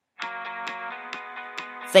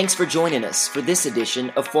Thanks for joining us for this edition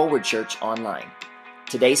of Forward Church Online.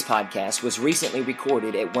 Today's podcast was recently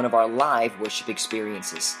recorded at one of our live worship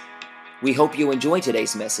experiences. We hope you enjoy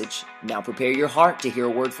today's message. Now prepare your heart to hear a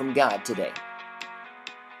word from God today.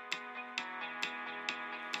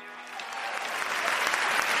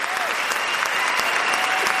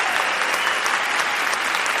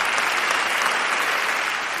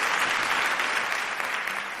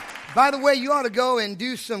 By the way, you ought to go and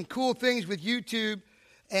do some cool things with YouTube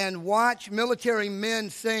and watch military men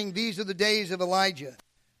sing "These Are the Days of Elijah."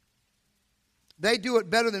 They do it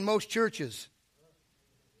better than most churches.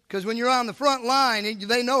 Because when you're on the front line,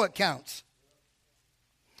 they know it counts.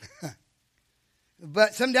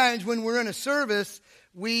 But sometimes when we're in a service,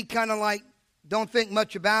 we kind of like don't think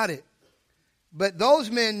much about it. But those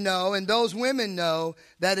men know and those women know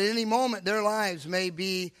that at any moment their lives may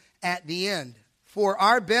be at the end for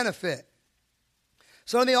our benefit.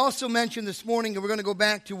 So they also mentioned this morning, and we're going to go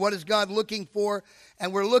back to what is God looking for,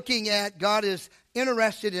 and we're looking at God is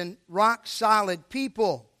interested in rock-solid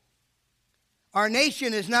people. Our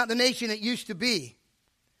nation is not the nation it used to be.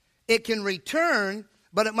 It can return,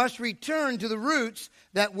 but it must return to the roots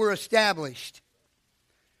that were established.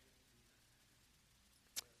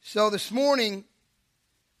 So this morning,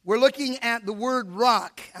 we're looking at the word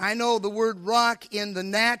rock. I know the word rock in the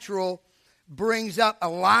natural brings up a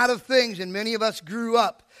lot of things, and many of us grew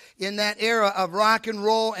up in that era of rock and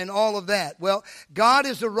roll and all of that. Well, God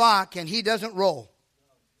is a rock, and He doesn't roll.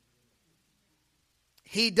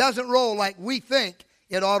 He doesn't roll like we think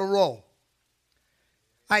it ought to roll.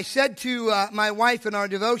 I said to my wife in our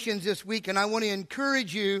devotions this week, and I want to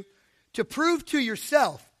encourage you to prove to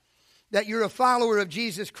yourself that you're a follower of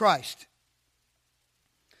Jesus Christ.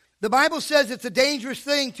 The Bible says it's a dangerous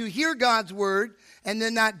thing to hear God's word and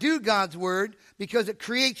then not do God's word because it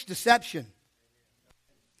creates deception.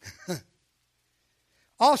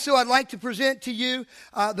 Also, I'd like to present to you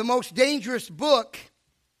the most dangerous book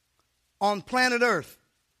on planet Earth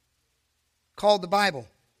called the Bible.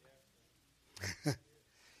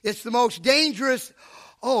 It's the most dangerous.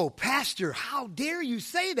 Oh, Pastor, how dare you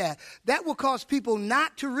say that? That will cause people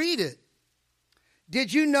not to read it.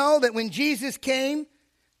 Did you know that when Jesus came,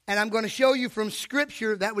 and I'm going to show you from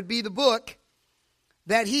Scripture, that would be the book,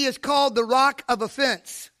 that He is called the rock of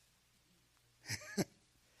offense.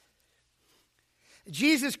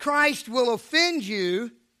 Jesus Christ will offend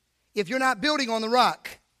you if you're not building on the rock.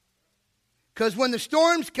 Because when the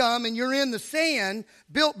storms come and you're in the sand,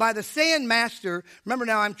 built by the sand master, remember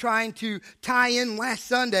now I'm trying to tie in last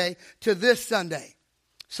Sunday to this Sunday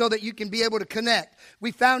so that you can be able to connect.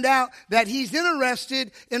 We found out that He's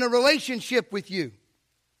interested in a relationship with you.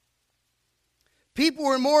 People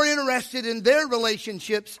are more interested in their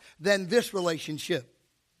relationships than this relationship.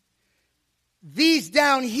 These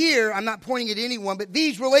down here, I'm not pointing at anyone, but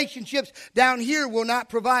these relationships down here will not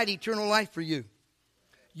provide eternal life for you.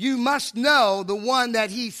 You must know the one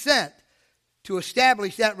that He sent to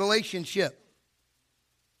establish that relationship.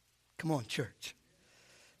 Come on, church.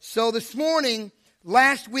 So this morning,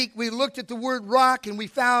 last week, we looked at the word rock and we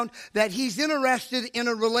found that He's interested in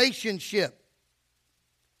a relationship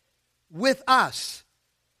with us.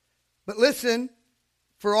 But listen,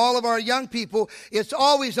 for all of our young people, it's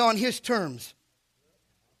always on His terms.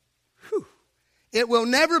 Whew. It will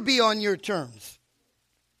never be on your terms.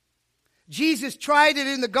 Jesus tried it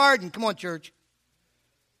in the garden. Come on, church.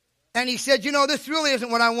 And He said, you know, this really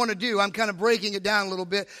isn't what I want to do. I'm kind of breaking it down a little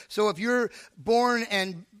bit. So if you're born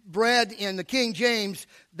and bred in the King James,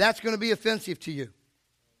 that's going to be offensive to you.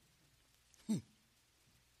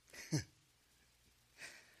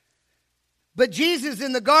 But Jesus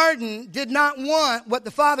in the garden did not want what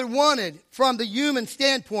the Father wanted from the human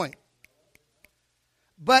standpoint.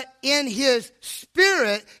 But in His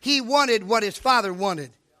spirit, He wanted what His Father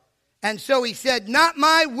wanted. And so He said, not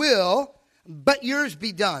my will, but yours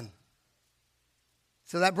be done.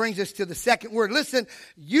 So that brings us to the second word. Listen,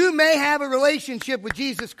 you may have a relationship with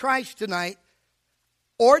Jesus Christ tonight,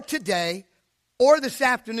 or today, or this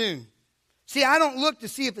afternoon. See, I don't look to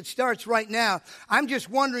see if it starts right now. I'm just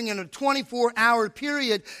wondering in a 24-hour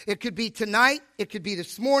period, it could be tonight, it could be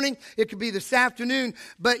this morning, it could be this afternoon,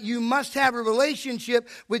 but you must have a relationship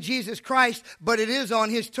with Jesus Christ, but it is on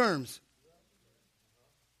His terms.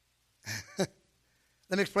 Let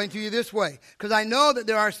me explain to you this way, because I know that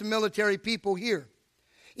there are some military people here.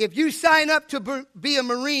 If you sign up to be a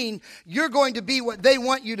Marine, you're going to be what they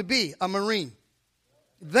want you to be, a Marine.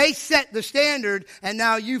 They set the standard, and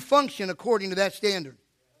now you function according to that standard.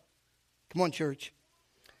 Come on, church.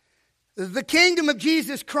 The kingdom of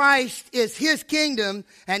Jesus Christ is his kingdom,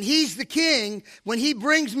 and he's the king. When he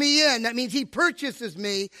brings me in, that means he purchases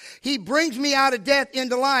me. He brings me out of death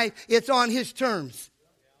into life. It's on his terms.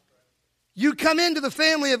 You come into the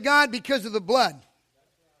family of God because of the blood,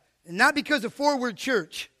 and not because of Forward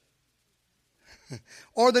Church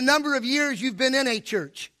or the number of years you've been in a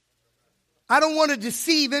church. I don't want to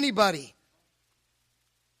deceive anybody,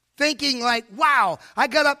 thinking like, wow, I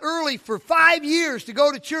got up early for 5 years to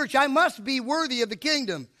go to church. I must be worthy of the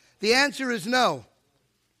kingdom. The answer is no.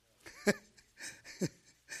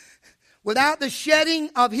 Without the shedding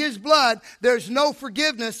of his blood, there's no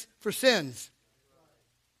forgiveness for sins.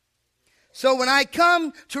 So when I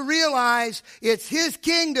come to realize it's his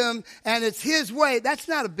kingdom and it's his way, that's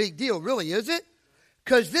not a big deal, really, is it?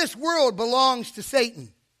 Because this world belongs to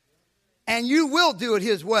Satan. And you will do it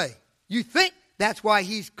his way. You think that's why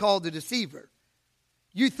he's called the deceiver.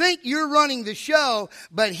 You think you're running the show,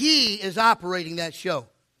 but he is operating that show.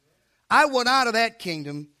 I want out of that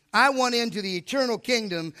kingdom. I want into the eternal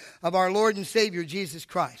kingdom of our Lord and Savior, Jesus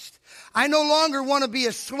Christ. I no longer want to be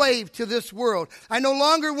a slave to this world. I no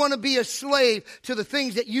longer want to be a slave to the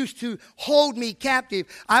things that used to hold me captive.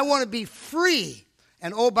 I want to be free.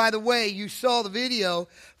 And oh, by the way, you saw the video.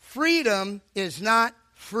 Freedom is not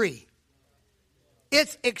free.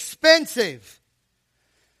 It's expensive.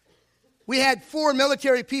 We had 4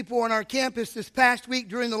 military people on our campus this past week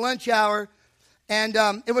during the lunch hour. And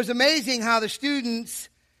it was amazing how the students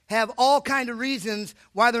have all kind of reasons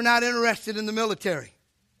why they're not interested in the military.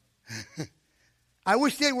 I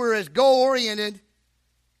wish they were as goal-oriented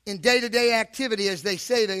in day-to-day activity as they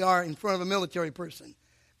say they are in front of a military person.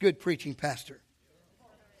 Good preaching, Pastor.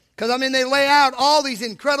 Because, they lay out all these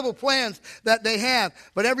incredible plans that they have.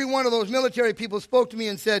 But every one of those military people spoke to me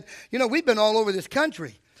and said, we've been all over this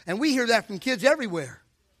country. And we hear that from kids everywhere.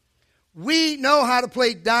 We know how to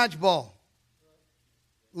play dodgeball.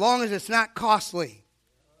 Long as it's not costly.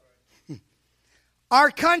 Our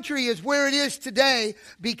country is where it is today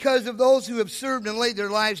because of those who have served and laid their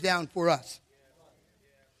lives down for us.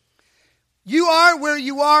 You are where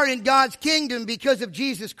you are in God's kingdom because of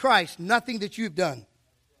Jesus Christ. Nothing that you've done.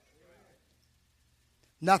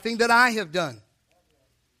 Nothing that I have done.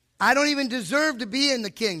 I don't even deserve to be in the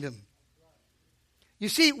kingdom. You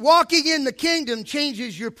see, walking in the kingdom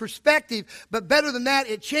changes your perspective, but better than that,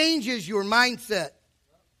 it changes your mindset.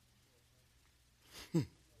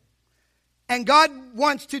 And God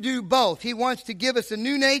wants to do both. He wants to give us a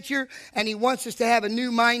new nature, and he wants us to have a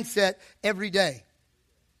new mindset every day.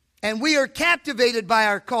 And we are captivated by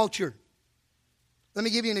our culture. Let me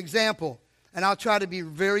give you an example, and I'll try to be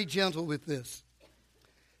very gentle with this.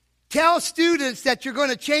 Tell students that you're going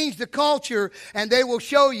to change the culture, and they will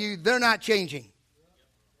show you they're not changing.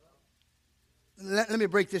 Let me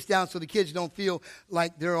break this down so the kids don't feel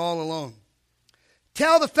like they're all alone.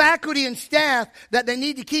 Tell the faculty and staff that they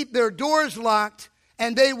need to keep their doors locked,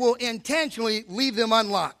 and they will intentionally leave them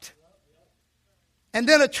unlocked. And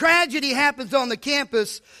then a tragedy happens on the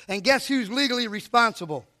campus, and guess who's legally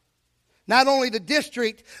responsible? Not only the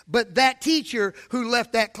district, but that teacher who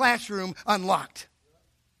left that classroom unlocked.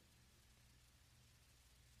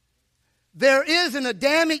 There is an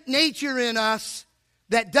Adamic nature in us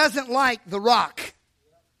that doesn't like the rock.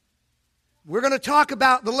 We're going to talk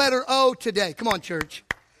about the letter O today. Come on, church.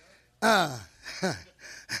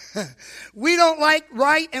 We don't like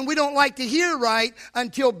right, and we don't like to hear right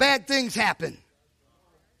until bad things happen.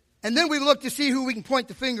 And then we look to see who we can point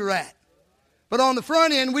the finger at. But on the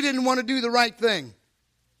front end, we didn't want to do the right thing.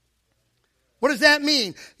 What does that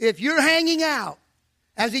mean? If you're hanging out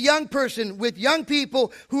as a young person with young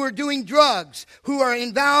people who are doing drugs, who are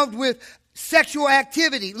involved with sexual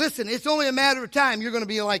activity, listen, it's only a matter of time you're going to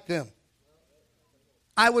be like them.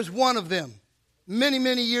 I was one of them many,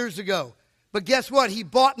 many years ago. But guess what? He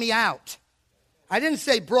bought me out. I didn't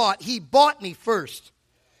say brought. He bought me first.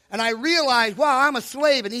 And I realized, wow, I'm a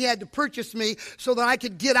slave, and he had to purchase me so that I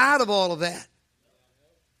could get out of all of that.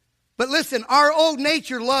 But listen, our old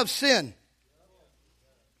nature loves sin.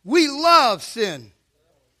 We love sin.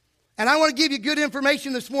 And I want to give you good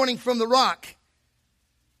information this morning from the rock.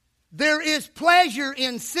 There is pleasure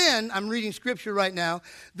in sin. I'm reading scripture right now.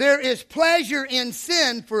 There is pleasure in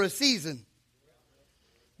sin for a season.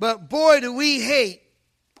 But boy, do we hate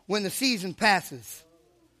when the season passes.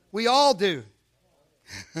 We all do.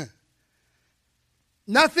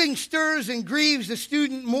 Nothing stirs and grieves a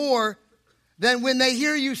student more than when they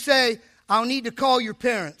hear you say, I'll need to call your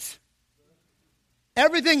parents.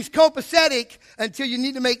 Everything's copacetic until you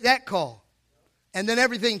need to make that call. And then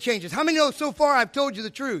everything changes. How many know so far I've told you the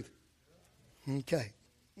truth? Okay.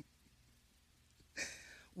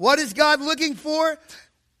 What is God looking for?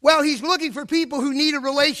 Well, he's looking for people who need a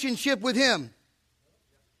relationship with him.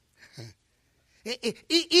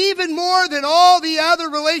 Even more than all the other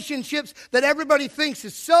relationships that everybody thinks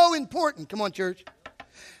is so important. Come on, church.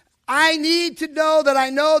 I need to know that I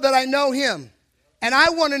know him. And I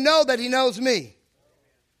want to know that he knows me.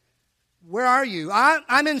 Where are you?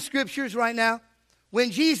 I'm in scriptures right now. When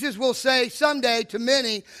Jesus will say someday to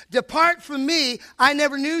many, "Depart from me, I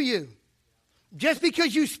never knew you." Just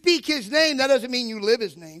because you speak his name, that doesn't mean you live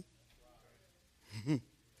his name.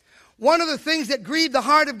 One of the things that grieved the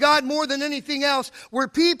heart of God more than anything else were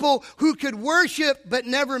people who could worship but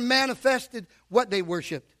never manifested what they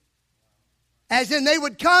worshiped. As in, they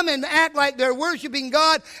would come and act like they're worshiping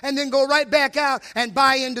God and then go right back out and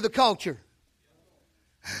buy into the culture.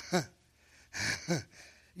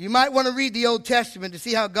 You might want to read the Old Testament to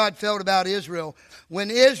see how God felt about Israel when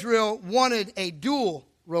Israel wanted a dual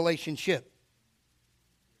relationship.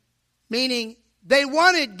 Meaning, they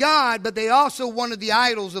wanted God, but they also wanted the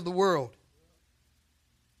idols of the world.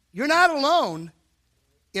 You're not alone.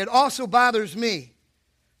 It also bothers me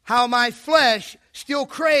how my flesh still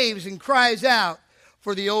craves and cries out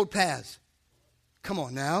for the old paths. Come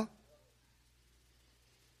on now.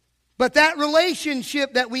 But that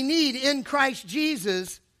relationship that we need in Christ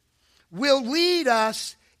Jesus will lead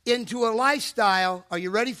us into a lifestyle. Are you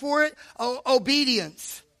ready for it?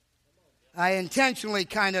 Obedience. I intentionally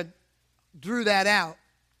kind of drew that out.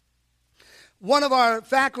 One of our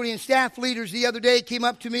faculty and staff leaders the other day came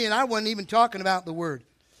up to me, and I wasn't even talking about the word.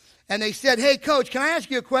 And they said, "Hey, coach, can I ask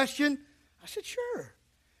you a question?" I said, "Sure."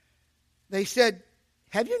 They said,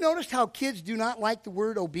 "Have you noticed how kids do not like the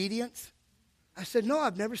word obedience?" I said, "No,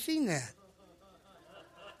 I've never seen that."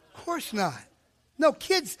 Of course not. No,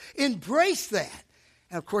 kids embrace that.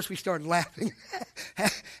 And of course we started laughing,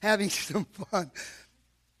 having some fun.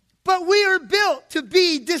 But we are built to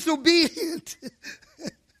be disobedient.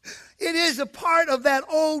 It is a part of that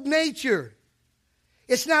old nature.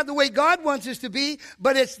 It's not the way God wants us to be,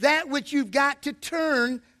 but it's that which you've got to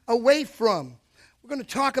turn away from. We're going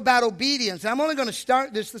to talk about obedience. I'm only going to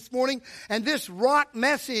start this morning, and this rock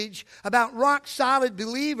message about rock-solid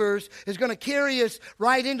believers is going to carry us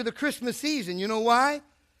right into the Christmas season. You know why?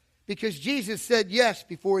 Because Jesus said yes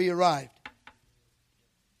before he arrived.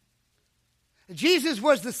 Jesus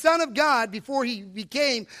was the Son of God before he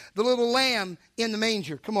became the little lamb in the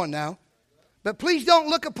manger. Come on now. But please don't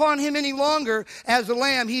look upon him any longer as a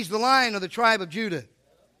lamb. He's the Lion of the tribe of Judah.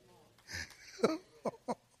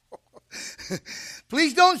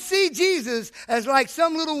 Please don't see Jesus as like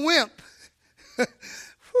some little wimp.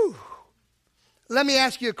 Let me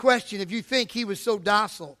ask you a question. If you think he was so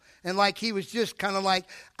docile and like he was just kind of like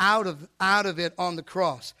out of it on the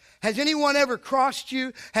cross. Has anyone ever crossed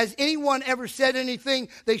you? Has anyone ever said anything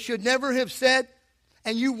they should never have said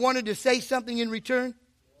and you wanted to say something in return?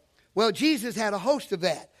 Well, Jesus had a host of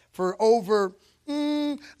that for over,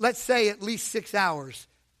 let's say at least 6 hours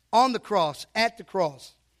on the cross, at the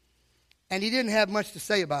cross. And he didn't have much to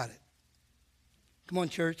say about it. Come on,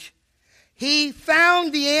 church. He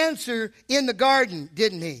found the answer in the garden,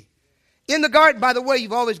 didn't he? In the garden, by the way,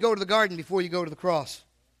 you always go to the garden before you go to the cross.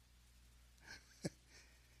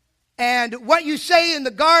 And what you say in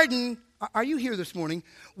the garden, are you here this morning,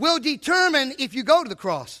 will determine if you go to the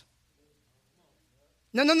cross.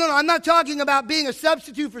 No. I'm not talking about being a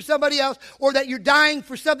substitute for somebody else or that you're dying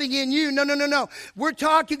for something in you. No. We're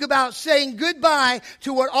talking about saying goodbye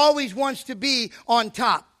to what always wants to be on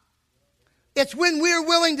top. It's when we're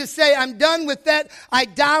willing to say, I'm done with that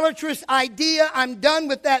idolatrous idea. I'm done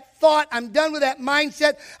with that thought. I'm done with that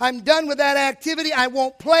mindset. I'm done with that activity. I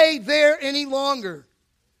won't play there any longer.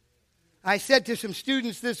 I said to some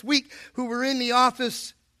students this week who were in the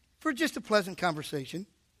office for just a pleasant conversation.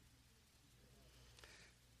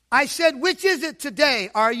 I said, which is it today?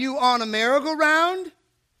 Are you on a merry-go-round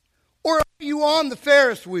or are you on the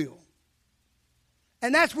Ferris wheel?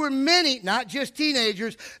 And that's where many, not just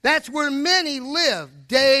teenagers, that's where many live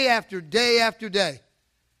day after day after day.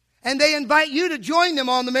 And they invite you to join them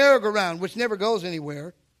on the merry-go-round, which never goes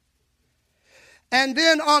anywhere. And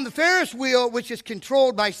then on the Ferris wheel, which is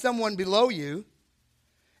controlled by someone below you,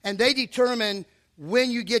 and they determine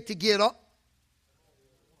when you get up.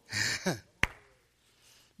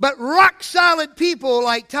 But rock-solid people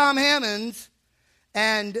like Tom Hammonds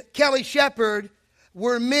and Kelly Shepard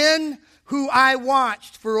were men who I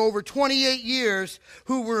watched for over 28 years,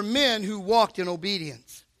 who were men who walked in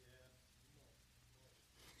obedience.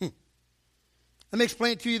 Let me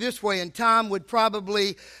explain it to you this way. And Tom would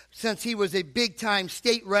probably, since he was a big-time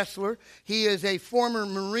state wrestler, he is a former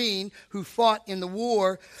Marine who fought in the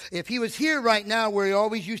war. If he was here right now where he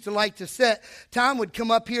always used to like to sit, Tom would come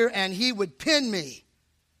up here and he would pin me.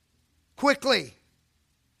 quickly.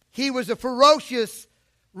 He was a ferocious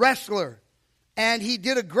wrestler. And he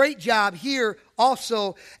did a great job here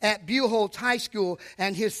also at Buchholz High School.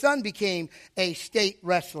 And his son became a state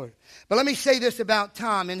wrestler. But let me say this about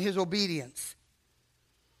Tom and his obedience.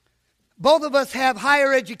 Both of us have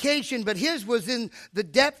higher education, but his was in the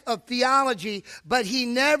depth of theology. But he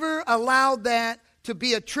never allowed that to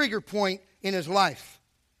be a trigger point in his life.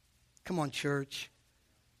 Come on, church.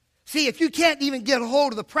 See, if you can't even get a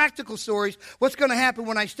hold of the practical stories, what's going to happen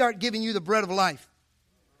when I start giving you the bread of life?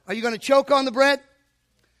 Are you going to choke on the bread?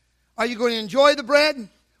 Are you going to enjoy the bread?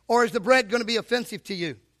 Or is the bread going to be offensive to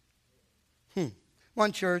you? Come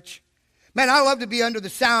on, church. Man, I love to be under the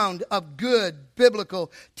sound of good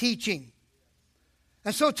biblical teaching.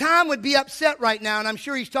 And so Tom would be upset right now, and I'm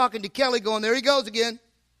sure he's talking to Kelly going, there he goes again.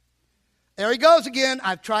 There he goes again.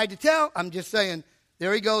 I've tried to tell. I'm just saying,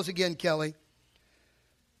 there he goes again, Kelly.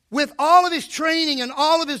 With all of his training and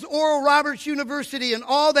all of his Oral Roberts University and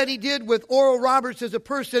all that he did with Oral Roberts as a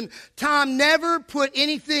person, Tom never put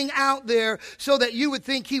anything out there so that you would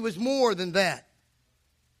think he was more than that.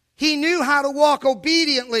 He knew how to walk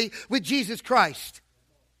obediently with Jesus Christ.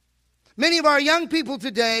 Many of our young people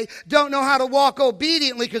today don't know how to walk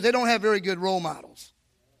obediently because they don't have very good role models.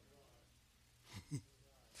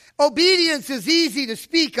 Obedience is easy to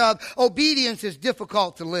speak of. Obedience is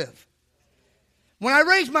difficult to live. When I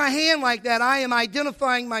raise my hand like that, I am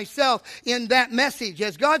identifying myself in that message.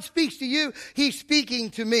 As God speaks to you, He's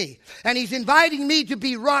speaking to me. And He's inviting me to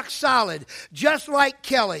be rock solid, just like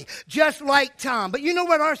Kelly, just like Tom. But you know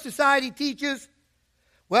what our society teaches?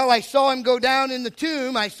 Well, I saw him go down in the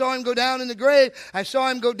tomb. I saw him go down in the grave. I saw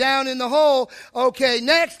him go down in the hole. Okay,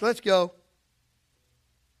 next, let's go.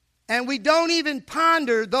 And we don't even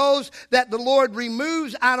ponder those that the Lord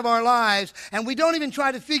removes out of our lives. And we don't even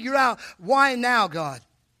try to figure out, why now, God?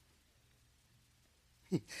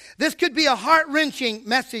 This could be a heart-wrenching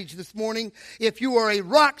message this morning. If you are a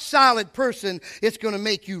rock-solid person, it's going to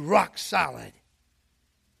make you rock-solid.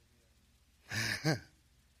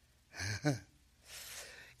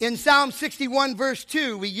 In Psalm 61, verse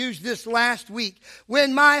 2, we used this last week.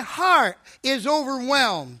 When my heart is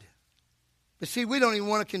overwhelmed. But see, we don't even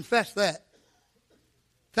want to confess that.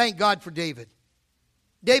 Thank God for David.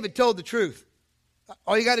 David told the truth.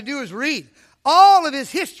 All you got to do is read. All of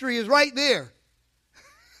his history is right there.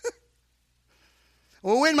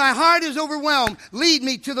 Well, when my heart is overwhelmed, lead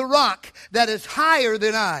me to the rock that is higher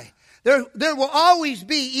than I. There will always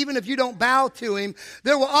be, even if you don't bow to him,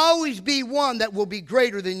 there will always be one that will be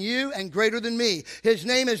greater than you and greater than me. His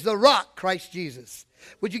name is the rock, Christ Jesus.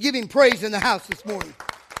 Would you give him praise in the house this morning?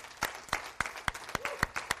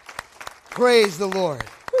 Praise the Lord.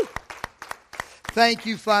 Whew. Thank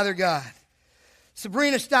you, Father God.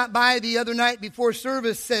 Sabrina stopped by the other night before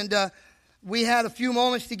service, and we had a few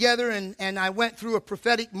moments together, and I went through a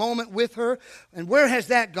prophetic moment with her. And where has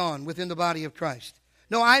that gone within the body of Christ?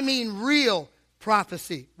 No, I mean real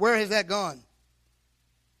prophecy. Where has that gone?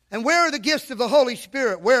 And where are the gifts of the Holy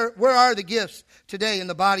Spirit? Where are the gifts today in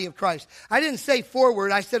the body of Christ? I didn't say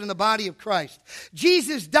forward, I said in the body of Christ.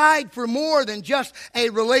 Jesus died for more than just a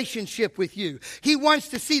relationship with you. He wants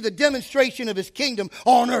to see the demonstration of his kingdom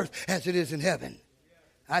on earth as it is in heaven.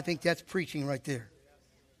 I think that's preaching right there.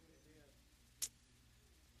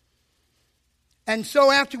 And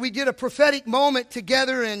so after we did a prophetic moment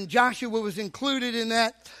together, and Joshua was included in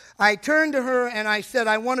that, I turned to her and I said,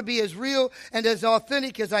 I want to be as real and as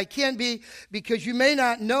authentic as I can be, because you may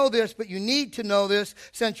not know this, but you need to know this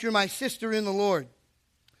since you're my sister in the Lord.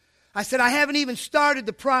 I said, I haven't even started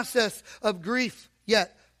the process of grief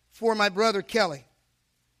yet for my brother Kelly.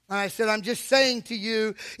 And I said, I'm just saying to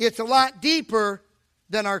you, it's a lot deeper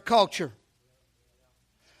than our culture.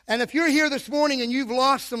 And if you're here this morning and you've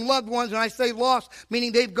lost some loved ones, and I say lost,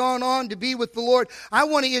 meaning they've gone on to be with the Lord, I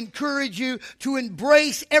want to encourage you to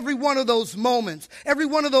embrace every one of those moments, every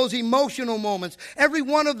one of those emotional moments, every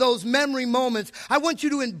one of those memory moments. I want you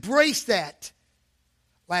to embrace that.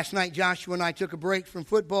 Last night, Joshua and I took a break from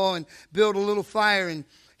football and built a little fire, and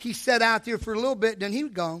he sat out there for a little bit, then he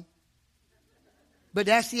was gone. But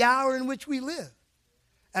that's the hour in which we live.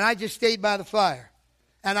 And I just stayed by the fire.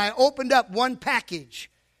 And I opened up one package.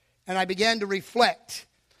 And I began to reflect.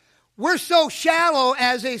 We're so shallow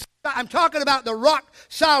I'm talking about the rock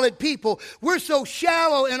solid people. We're so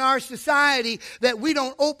shallow in our society that we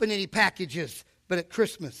don't open any packages, but at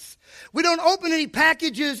Christmas. We don't open any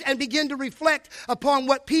packages and begin to reflect upon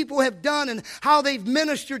what people have done and how they've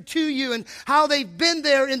ministered to you and how they've been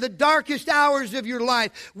there in the darkest hours of your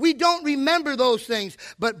life. We don't remember those things,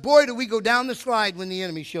 but boy, do we go down the slide when the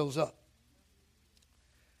enemy shows up.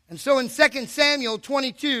 And so in 2 Samuel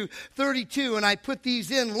 22:32, and I put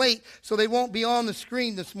these in late so they won't be on the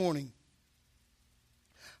screen this morning.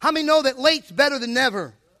 How many know that late's better than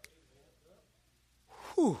never?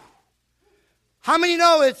 Whew. How many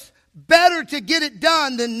know it's better to get it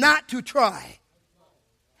done than not to try?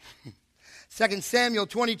 2 Samuel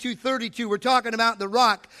 22:32, we're talking about the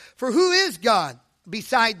rock. For who is God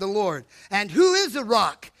beside the Lord? And who is a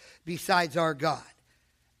rock besides our God?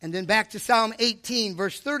 And then back to Psalm 18,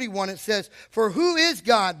 verse 31, it says, for who is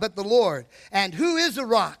God but the Lord? And who is a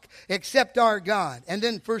rock except our God? And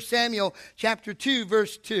then 1 Samuel chapter 2,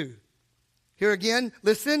 verse 2. Here again,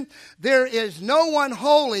 listen. There is no one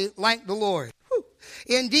holy like the Lord. Whew.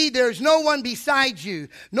 Indeed, there is no one besides you,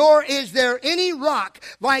 nor is there any rock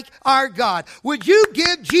like our God. Would you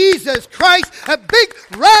give Jesus Christ a big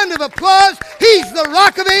round of applause? He's the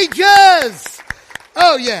Rock of Ages.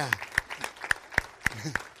 Oh, yeah.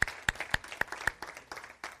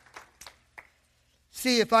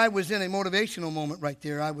 See, if I was in a motivational moment right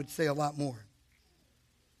there, I would say a lot more.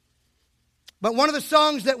 But one of the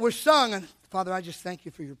songs that were sung, and Father, I just thank you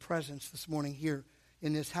for your presence this morning here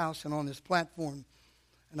in this house and on this platform.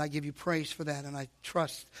 And I give you praise for that, and I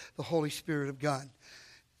trust the Holy Spirit of God.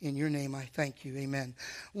 In your name, I thank you. Amen.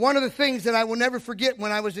 One of the things that I will never forget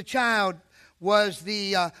when I was a child was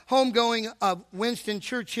the homegoing of Winston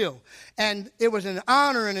Churchill. And it was an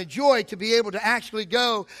honor and a joy to be able to actually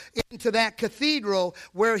go into that cathedral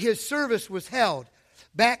where his service was held.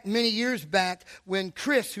 Back many years back when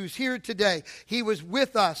Chris, who's here today, he was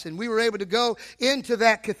with us and we were able to go into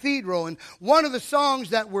that cathedral. And one of the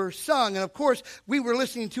songs that were sung, and of course we were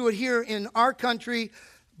listening to it here in our country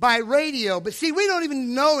by radio. But see, we don't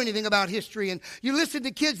even know anything about history. And you listen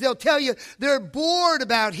to kids, they'll tell you they're bored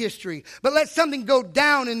about history. But let something go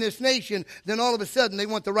down in this nation, then all of a sudden they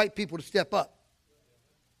want the right people to step up.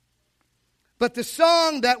 But the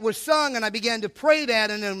song that was sung, and I began to pray that,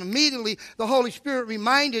 and then immediately the Holy Spirit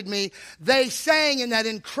reminded me, they sang in that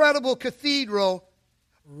incredible cathedral,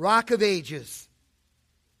 Rock of Ages.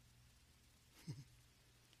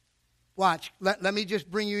 Watch, let me just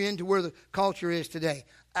bring you into where the culture is today.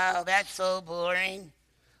 Oh, that's so boring.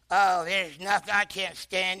 Oh, there's nothing, I can't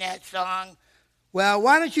stand that song. Well,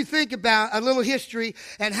 why don't you think about a little history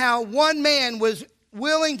and how one man was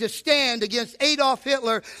willing to stand against Adolf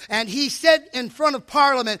Hitler, and he said in front of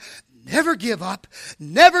Parliament, never give up,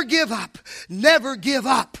 never give up, never give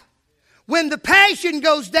up. When the passion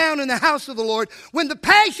goes down in the house of the Lord, when the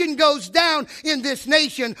passion goes down in this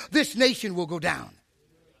nation will go down.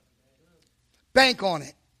 Bank on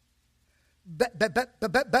it.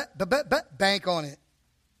 Bank on it.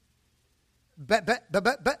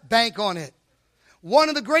 Bank on it. One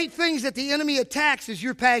of the great things that the enemy attacks is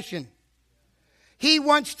your passion. He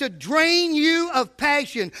wants to drain you of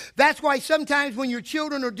passion. That's why sometimes when your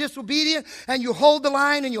children are disobedient and you hold the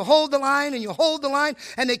line and you hold the line and you hold the line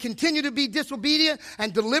and they continue to be disobedient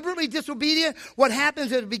and deliberately disobedient, what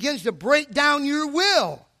happens is it begins to break down your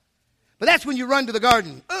will. But that's when you run to the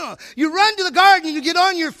garden. You run to the garden and you get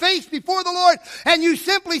on your face before the Lord and you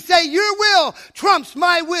simply say, your will trumps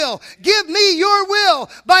my will. Give me your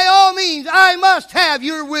will. By all means, I must have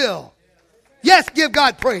your will. Yes, give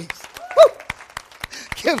God praise. Woo!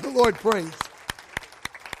 Give the Lord praise.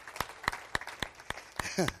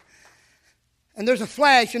 And there's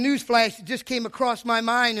a news flash that just came across my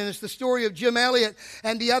mind, and it's the story of Jim Elliot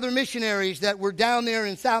and the other missionaries that were down there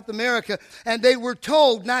in South America, and they were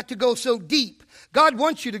told not to go so deep. God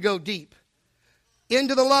wants you to go deep.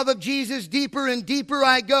 Into the love of Jesus, deeper and deeper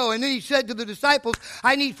I go. And then he said to the disciples,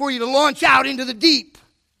 I need for you to launch out into the deep.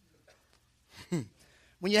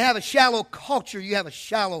 When you have a shallow culture, you have a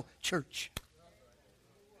shallow church.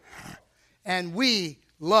 And we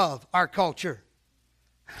love our culture.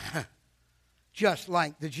 Just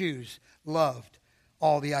like the Jews loved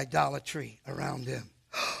all the idolatry around them.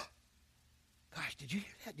 Gosh, did you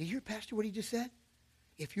hear that? Did you hear, Pastor, what he just said?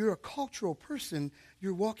 If you're a cultural person,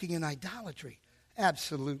 you're walking in idolatry.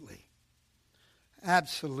 Absolutely.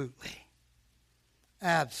 Absolutely.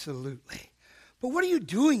 Absolutely. But what are you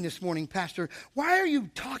doing this morning, Pastor? Why are you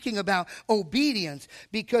talking about obedience?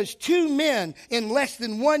 Because two men in less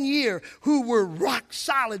than 1 year who were rock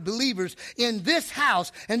solid believers in this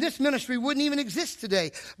house, and this ministry wouldn't even exist today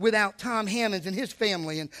without Tom Hammonds and his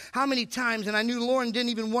family. And how many times, and I knew Lauren didn't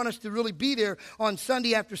even want us to really be there on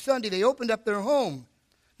Sunday after Sunday, they opened up their home.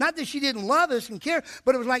 Not that she didn't love us and care,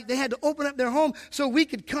 but it was like they had to open up their home so we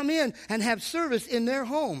could come in and have service in their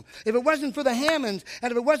home. If it wasn't for the Hammonds and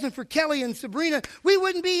if it wasn't for Kelly and Sabrina, we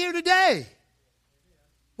wouldn't be here today.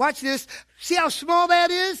 Watch this. See how small that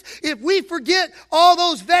is? If we forget all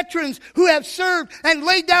those veterans who have served and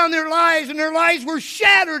laid down their lives and their lives were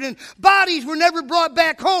shattered and bodies were never brought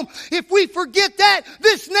back home, if we forget that,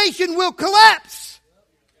 this nation will collapse.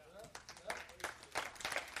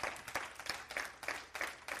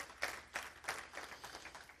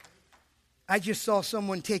 I just saw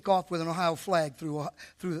someone take off with an Ohio flag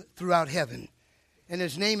throughout heaven. And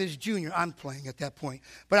his name is Junior. I'm playing at that point.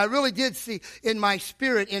 But I really did see in my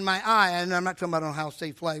spirit, in my eye, and I'm not talking about an Ohio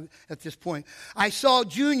State flag at this point. I saw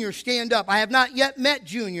Junior stand up. I have not yet met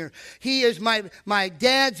Junior. He is my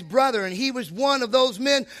dad's brother, and he was one of those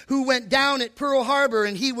men who went down at Pearl Harbor,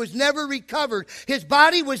 and he was never recovered. His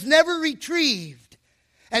body was never retrieved.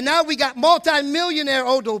 And now we got multi-millionaire,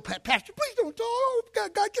 Pastor, please don't talk. Oh,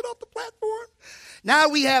 God, get off the platform. Now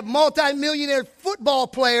we have multi-millionaire football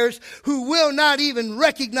players who will not even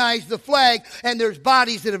recognize the flag, and there's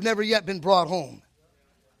bodies that have never yet been brought home.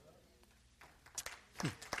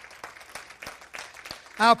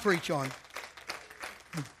 I'll preach on.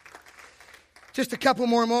 Just a couple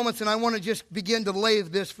more moments, and I want to just begin to lay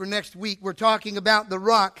this for next week. We're talking about the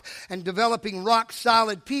rock and developing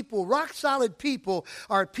rock-solid people. Rock-solid people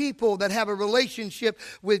are people that have a relationship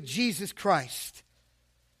with Jesus Christ.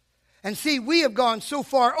 And see, we have gone so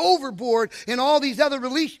far overboard in all these other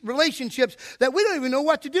relationships that we don't even know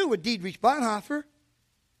what to do with Dietrich Bonhoeffer.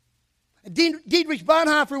 Dietrich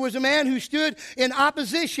Bonhoeffer was a man who stood in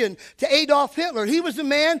opposition to Adolf Hitler. He was a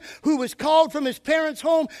man who was called from his parents'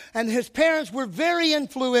 home, and his parents were very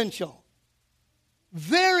influential.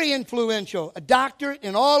 Very influential, a doctorate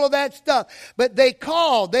and all of that stuff. But they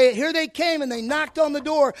called, here they came and they knocked on the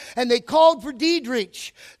door and they called for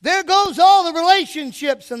Dietrich. There goes all the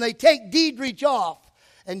relationships, and they take Dietrich off.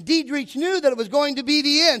 And Dietrich knew that it was going to be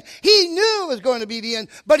the end. He knew it was going to be the end,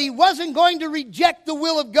 but he wasn't going to reject the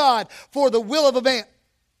will of God for the will of a man.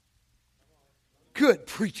 Good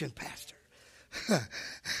preaching, Pastor.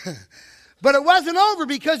 But it wasn't over,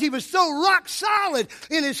 because he was so rock solid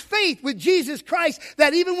in his faith with Jesus Christ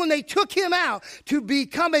that even when they took him out to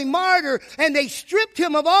become a martyr and they stripped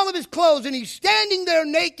him of all of his clothes and he's standing there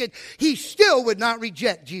naked, he still would not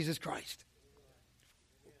reject Jesus Christ.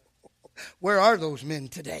 Where are those men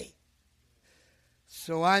today?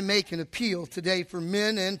 So I make an appeal today for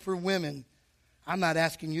men and for women. I'm not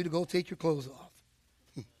asking you to go take your clothes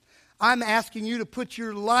off. I'm asking you to put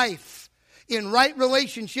your life in right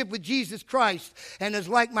relationship with Jesus Christ. And as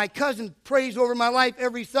like my cousin prays over my life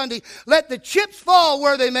every Sunday, let the chips fall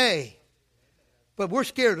where they may. But we're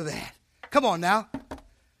scared of that. Come on now.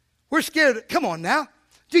 We're scared. Come on now.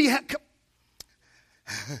 Do you have...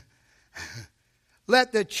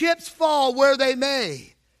 Let the chips fall where they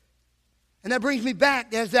may. And that brings me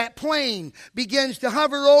back as that plane begins to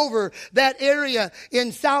hover over that area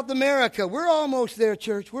in South America. We're almost there,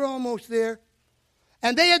 church. We're almost there.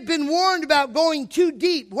 And they had been warned about going too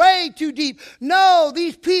deep, way too deep. No,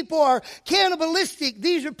 these people are cannibalistic.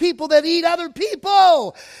 These are people that eat other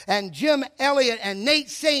people. And Jim Elliott and Nate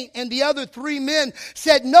Saint and the other three men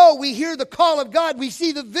said, no, we hear the call of God. We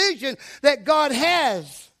see the vision that God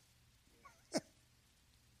has.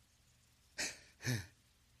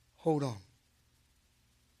 Hold on.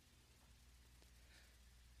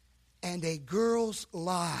 And a girl's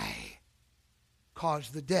lie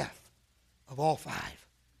caused the death of all five.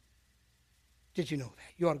 Did you know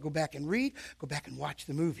that? You ought to go back and read, go back and watch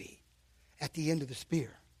the movie At the End of the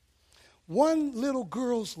Spear. One little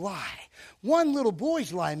girl's lie, one little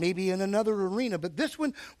boy's lie, maybe in another arena, but this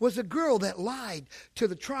one was a girl that lied to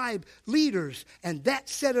the tribe leaders, and that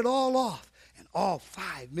set it all off. And all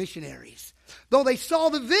five missionaries, though they saw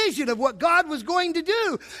the vision of what God was going to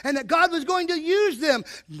do and that God was going to use them,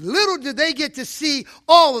 little did they get to see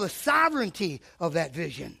all of the sovereignty of that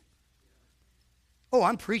vision. Oh,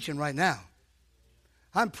 I'm preaching right now.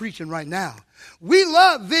 I'm preaching right now. We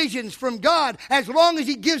love visions from God as long as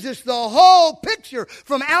He gives us the whole picture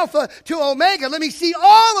from Alpha to Omega. Let me see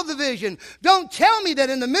all of the vision. Don't tell me that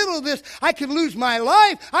in the middle of this I could lose my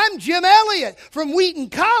life. I'm Jim Elliott from Wheaton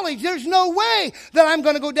College. There's no way that I'm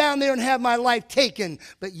going to go down there and have my life taken.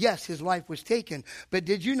 But yes, his life was taken. But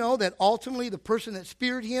did you know that ultimately the person that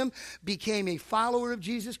speared him became a follower of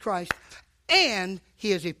Jesus Christ, and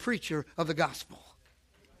he is a preacher of the gospel?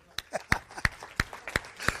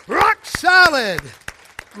 Rock solid.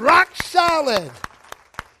 Rock solid.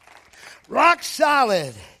 Rock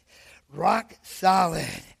solid. Rock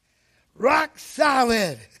solid. Rock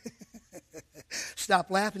solid. Stop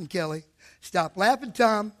laughing, Kelly. Stop laughing,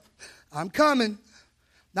 Tom. I'm coming.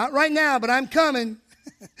 Not right now, but I'm coming.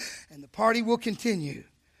 And the party will continue.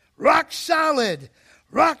 Rock solid.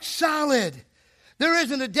 Rock solid. There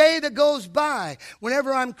isn't a day that goes by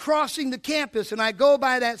whenever I'm crossing the campus and I go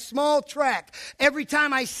by that small track. Every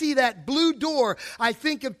time I see that blue door, I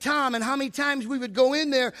think of Tom and how many times we would go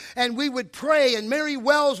in there and we would pray, and Mary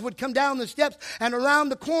Wells would come down the steps and around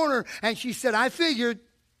the corner, and she said, I figured,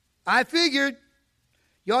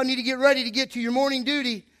 y'all need to get ready to get to your morning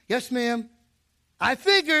duty. Yes, ma'am. I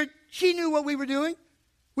figured. She knew what we were doing.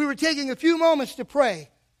 We were taking a few moments to pray.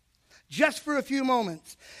 Just for a few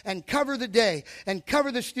moments, and cover the day, and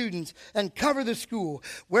cover the students, and cover the school.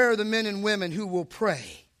 Where are the men and women who will pray?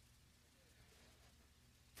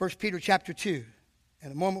 1 Peter chapter 2.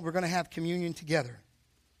 In a moment, we're going to have communion together.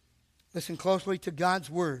 Listen closely to God's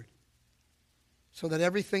word, so that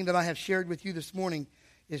everything that I have shared with you this morning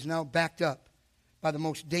is now backed up by the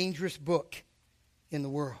most dangerous book in the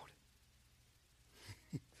world.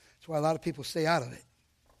 That's why a lot of people stay out of it.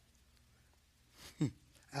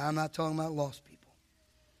 I'm not talking about lost people.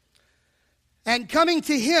 And coming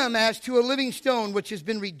to him as to a living stone, which has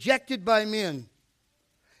been rejected by men.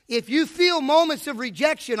 If you feel moments of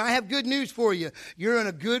rejection, I have good news for you. You're in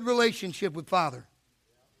a good relationship with Father.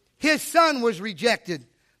 His son was rejected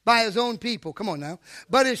by his own people. Come on now.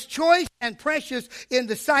 But is choice and precious in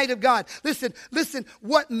the sight of God. Listen.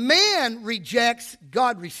 What man rejects,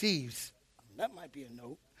 God receives. That might be a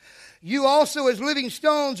note. You also as living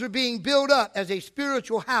stones are being built up as a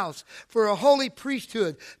spiritual house for a holy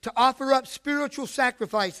priesthood to offer up spiritual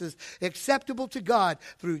sacrifices acceptable to God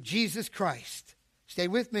through Jesus Christ. Stay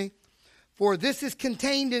with me. For this is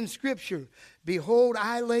contained in Scripture. Behold,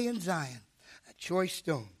 I lay in Zion a choice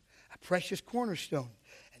stone, a precious cornerstone.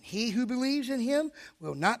 And he who believes in him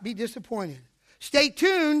will not be disappointed. Stay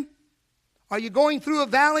tuned. Are you going through a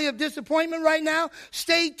valley of disappointment right now?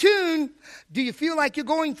 Stay tuned. Do you feel like you're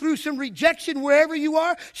going through some rejection wherever you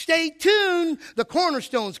are? Stay tuned. The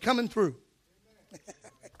cornerstone's coming through.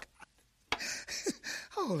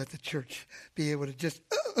 Oh, let the church be able to just...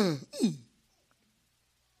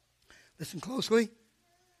 Listen closely.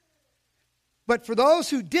 But for those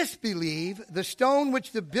who disbelieve, the stone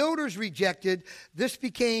which the builders rejected, this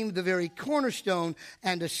became the very cornerstone,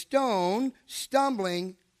 and a stone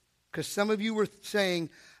stumbling. Because some of you were saying,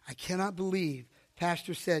 I cannot believe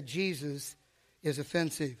Pastor said Jesus is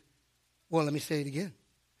offensive. Well, let me say it again.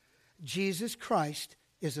 Jesus Christ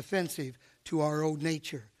is offensive to our old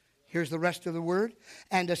nature. Here's the rest of the word.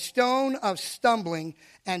 And a stone of stumbling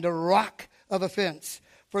and a rock of offense.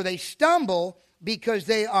 For they stumble because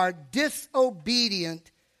they are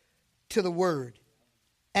disobedient to the word.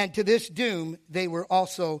 And to this doom they were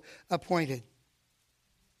also appointed.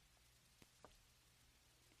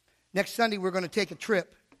 Next Sunday, we're going to take a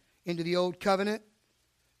trip into the Old Covenant.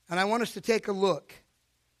 And I want us to take a look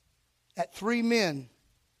at 3 men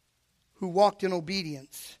who walked in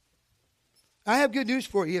obedience. I have good news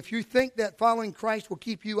for you. If you think that following Christ will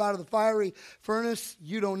keep you out of the fiery furnace,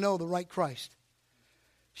 you don't know the right Christ.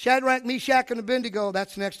 Shadrach, Meshach, and Abednego,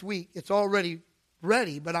 that's next week. It's already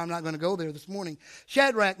ready, but I'm not going to go there this morning.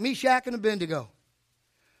 Shadrach, Meshach, and Abednego.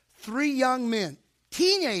 3 young men,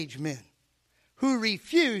 teenage men, who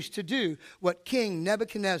refused to do what King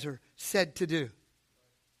Nebuchadnezzar said to do.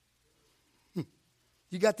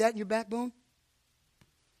 You got that in your backbone?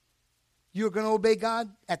 You're going to obey God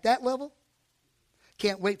at that level?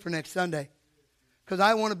 Can't wait for next Sunday. Because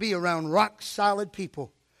I want to be around rock solid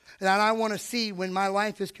people. And I want to see when my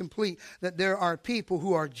life is complete that there are people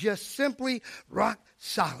who are just simply rock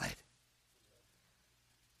solid.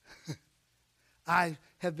 I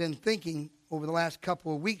have been thinking over the last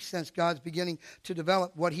couple of weeks since God's beginning to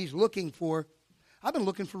develop what he's looking for. I've been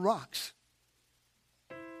looking for rocks.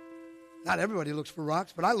 Not everybody looks for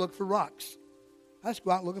rocks, but I look for rocks. I just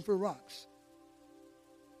go out looking for rocks.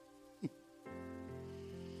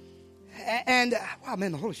 And, wow,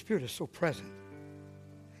 man, the Holy Spirit is so present.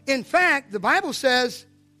 In fact, the Bible says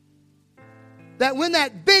that when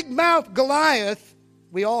that big mouth Goliath,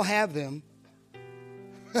 we all have them,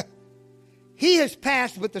 he has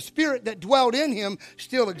passed, but the spirit that dwelled in him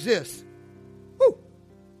still exists. Woo.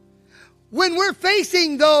 When we're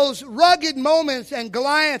facing those rugged moments and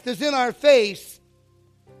Goliath is in our face,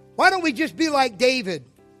 why don't we just be like David?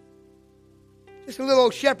 Just a little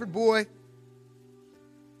old shepherd boy.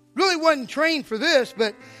 Really wasn't trained for this,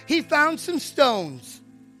 but he found some stones.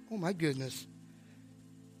 Oh my goodness.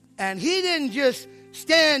 And he didn't just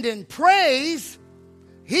stand in praise.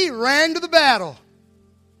 He ran to the battle.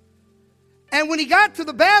 And when he got to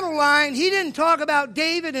the battle line, he didn't talk about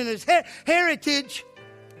David and his heritage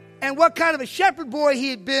and what kind of a shepherd boy he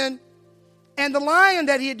had been and the lion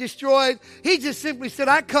that he had destroyed. He just simply said,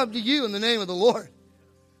 I come to you in the name of the Lord.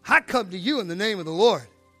 I come to you in the name of the Lord.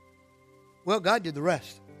 Well, God did the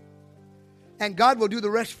rest. And God will do the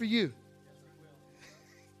rest for you.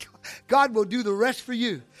 God will do the rest for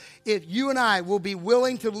you if you and I will be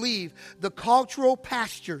willing to leave the cultural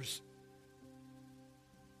pastures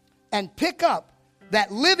and pick up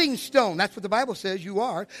that living stone. That's what the Bible says you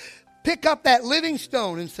are. Pick up that living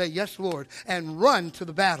stone and say, yes, Lord, and run to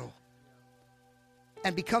the battle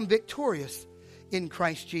and become victorious in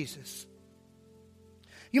Christ Jesus.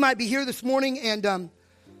 You might be here this morning, and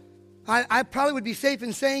I probably would be safe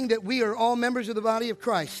in saying that we are all members of the body of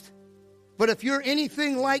Christ. But if you're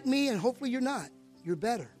anything like me, and hopefully you're not, you're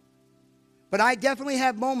better. But I definitely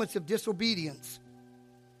have moments of disobedience.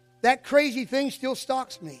 That crazy thing still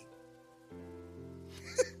stalks me.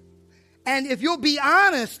 And if you'll be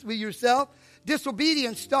honest with yourself,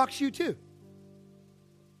 disobedience stalks you too.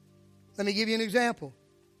 Let me give you an example.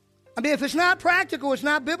 I mean, if it's not practical, it's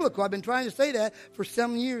not biblical. I've been trying to say that for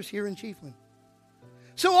 7 years here in Chiefland.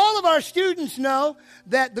 So all of our students know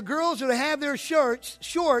that the girls that have their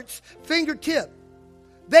shorts fingertip,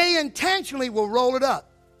 they intentionally will roll it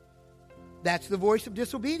up. That's the voice of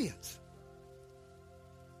disobedience.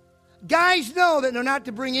 Guys know that they're not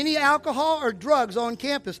to bring any alcohol or drugs on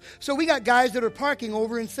campus. So we got guys that are parking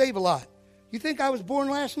over in Save-A-Lot. You think I was born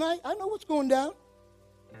last night? I know what's going down.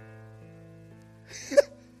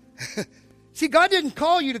 See, God didn't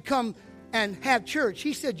call you to come and have church.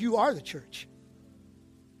 He said you are the church.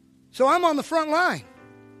 So I'm on the front line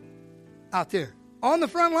out there, on the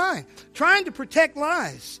front line, trying to protect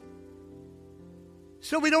lives.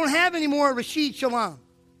 So we don't have any more Rashid Shalom,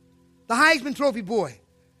 the Heisman Trophy boy,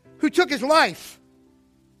 who took his life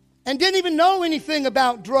and didn't even know anything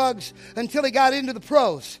about drugs until he got into the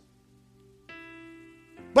pros.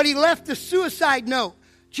 But he left a suicide note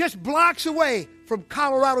just blocks away from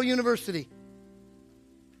Colorado University.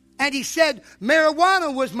 And he said,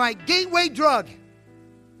 marijuana was my gateway drug.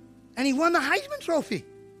 And he won the Heisman Trophy.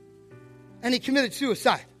 And he committed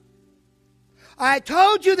suicide. I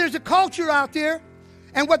told you there's a culture out there.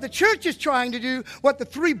 And what the church is trying to do, what the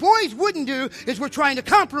three boys wouldn't do, is we're trying to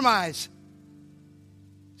compromise.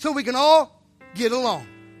 So we can all get along.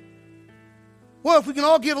 Well, if we can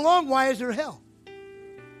all get along, why is there hell?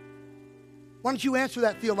 Why don't you answer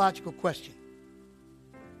that theological question?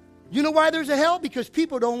 You know why there's a hell? Because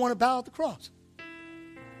people don't want to bow at the cross.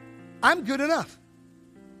 I'm good enough.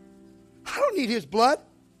 I don't need his blood.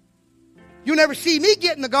 You'll never see me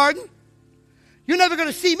get in the garden. You're never going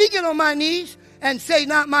to see me get on my knees and say,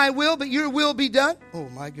 not my will, but your will be done. Oh,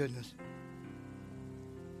 my goodness.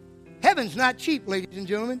 Heaven's not cheap, ladies and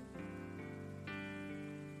gentlemen.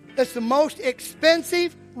 It's the most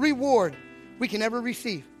expensive reward we can ever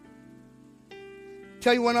receive.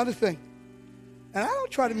 Tell you one other thing. And I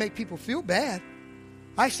don't try to make people feel bad.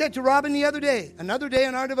 I said to Robin the other day, another day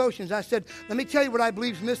in our devotions, I said, let me tell you what I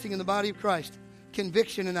believe is missing in the body of Christ.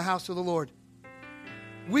 Conviction in the house of the Lord.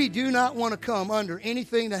 We do not want to come under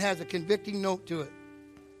anything that has a convicting note to it.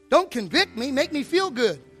 Don't convict me. Make me feel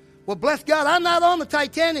good. Well, bless God, I'm not on the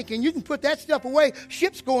Titanic, and you can put that stuff away.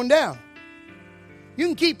 Ship's going down. You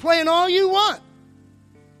can keep playing all you want.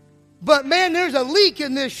 But, man, there's a leak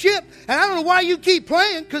in this ship, and I don't know why you keep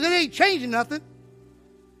playing, because it ain't changing nothing.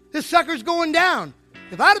 This sucker's going down.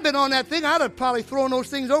 If I'd have been on that thing, I'd have probably thrown those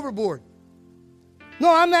things overboard.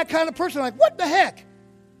 No, I'm that kind of person. Like, what the heck?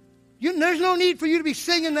 There's no need for you to be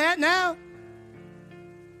singing that now.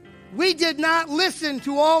 We did not listen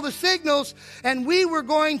to all the signals, and we were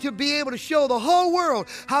going to be able to show the whole world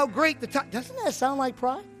how great the time. Doesn't that sound like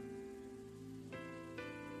pride?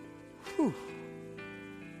 Whew.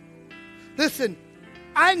 Listen,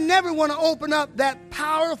 I never want to open up that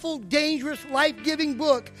powerful, dangerous, life-giving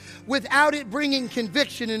book without it bringing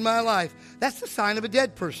conviction in my life. That's the sign of a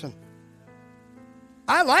dead person.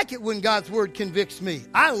 I like it when God's word convicts me.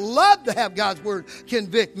 I love to have God's word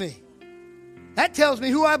convict me. That tells me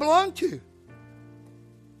who I belong to.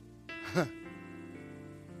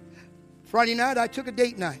 Friday night, I took a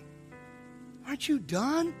date night. Aren't you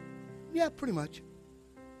done? Yeah, pretty much.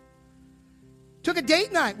 Took a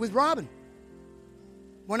date night with Robin.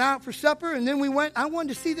 Went out for supper, and then I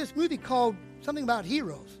wanted to see this movie called something about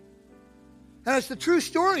heroes. And it's the true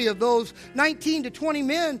story of those 19 to 20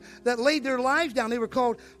 men that laid their lives down. They were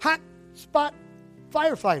called hot spot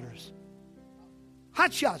firefighters.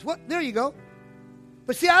 Hot shots. What? There you go.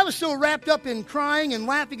 But see, I was so wrapped up in crying and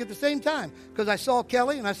laughing at the same time because I saw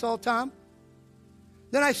Kelly and I saw Tom.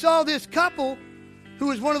 Then I saw this couple who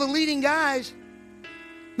was one of the leading guys.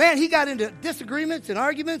 Man, he got into disagreements and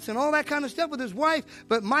arguments and all that kind of stuff with his wife.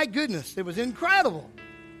 But my goodness, it was incredible.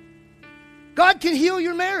 God can heal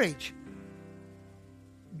your marriage.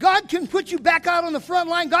 God can put you back out on the front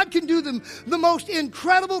line. God can do the most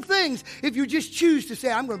incredible things if you just choose to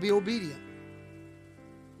say, I'm going to be obedient.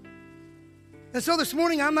 And so this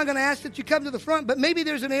morning, I'm not going to ask that you come to the front, but maybe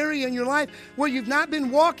there's an area in your life where you've not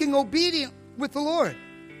been walking obedient with the Lord.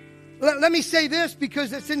 Let me say this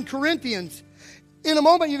because it's in Corinthians. In a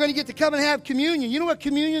moment, you're going to get to come and have communion. You know what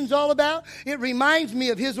communion's all about? It reminds me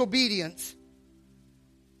of his obedience.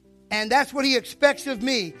 And that's what he expects of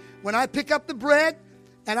me. When I pick up the bread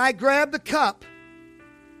and I grab the cup,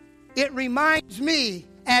 it reminds me,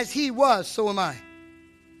 as he was, so am I.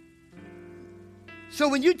 So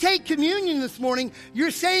when you take communion this morning,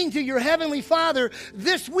 you're saying to your Heavenly Father,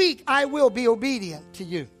 this week I will be obedient to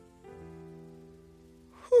you.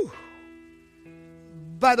 Whew.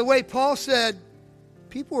 By the way, Paul said,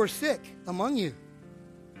 people are sick among you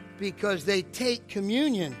because they take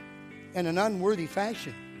communion in an unworthy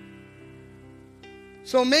fashion.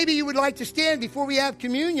 So maybe you would like to stand before we have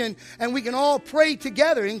communion and we can all pray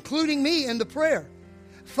together, including me in the prayer.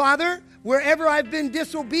 Father, wherever I've been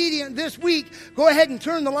disobedient this week, go ahead and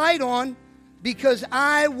turn the light on because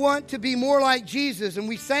I want to be more like Jesus. And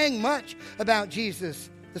we sang much about Jesus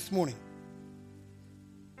this morning.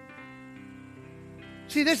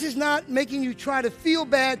 See, this is not making you try to feel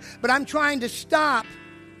bad, but I'm trying to stop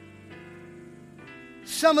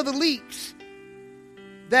some of the leaks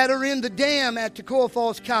that are in the dam at Toccoa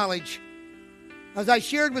Falls College. As I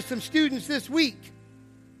shared with some students this week,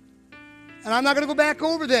 and I'm not going to go back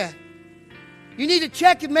over that. You need to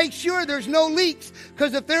check and make sure there's no leaks,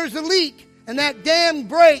 because if there's a leak and that dam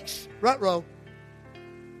breaks, rut-row.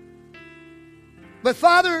 But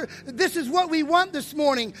Father, this is what we want this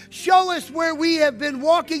morning. Show us where we have been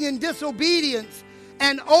walking in disobedience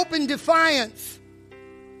and open defiance.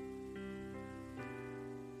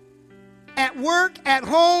 At work, at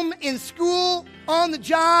home, in school, on the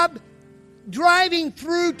job, driving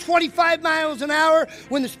through 25 miles an hour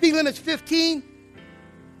when the speed limit's 15.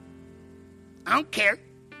 I don't care.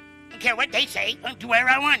 I don't care what they say. I'll do whatever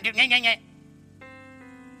I want to do.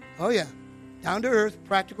 Oh, yeah. Down to earth,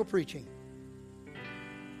 practical preaching.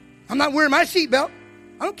 I'm not wearing my seatbelt.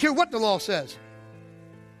 I don't care what the law says.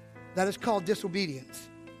 That is called disobedience.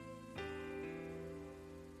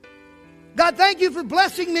 God, thank you for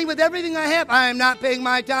blessing me with everything I have. I am not paying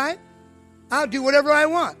my tithe. I'll do whatever I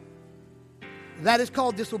want. That is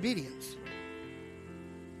called disobedience.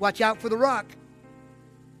 Watch out for the rock.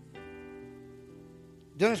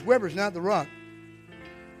 Dennis Weber's not the rock.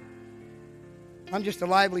 I'm just a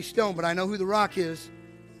lively stone, but I know who the rock is.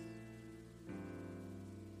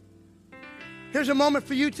 Here's a moment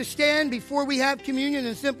for you to stand before we have communion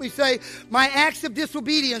and simply say, my acts of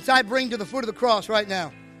disobedience I bring to the foot of the cross right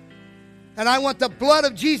now. And I want the blood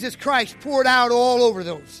of Jesus Christ poured out all over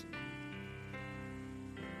those.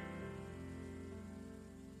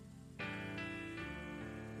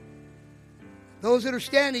 Those that are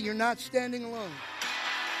standing, you're not standing alone.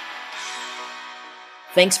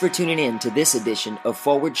 Thanks for tuning in to this edition of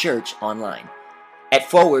Forward Church Online. At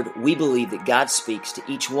Forward, we believe that God speaks to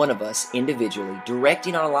each one of us individually,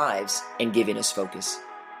 directing our lives and giving us focus.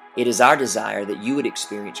 It is our desire that you would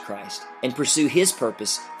experience Christ and pursue His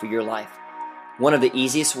purpose for your life. One of the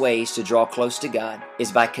easiest ways to draw close to God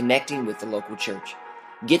is by connecting with the local church.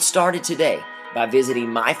 Get started today by visiting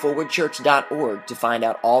myforwardchurch.org to find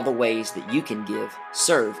out all the ways that you can give,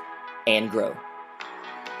 serve, and grow.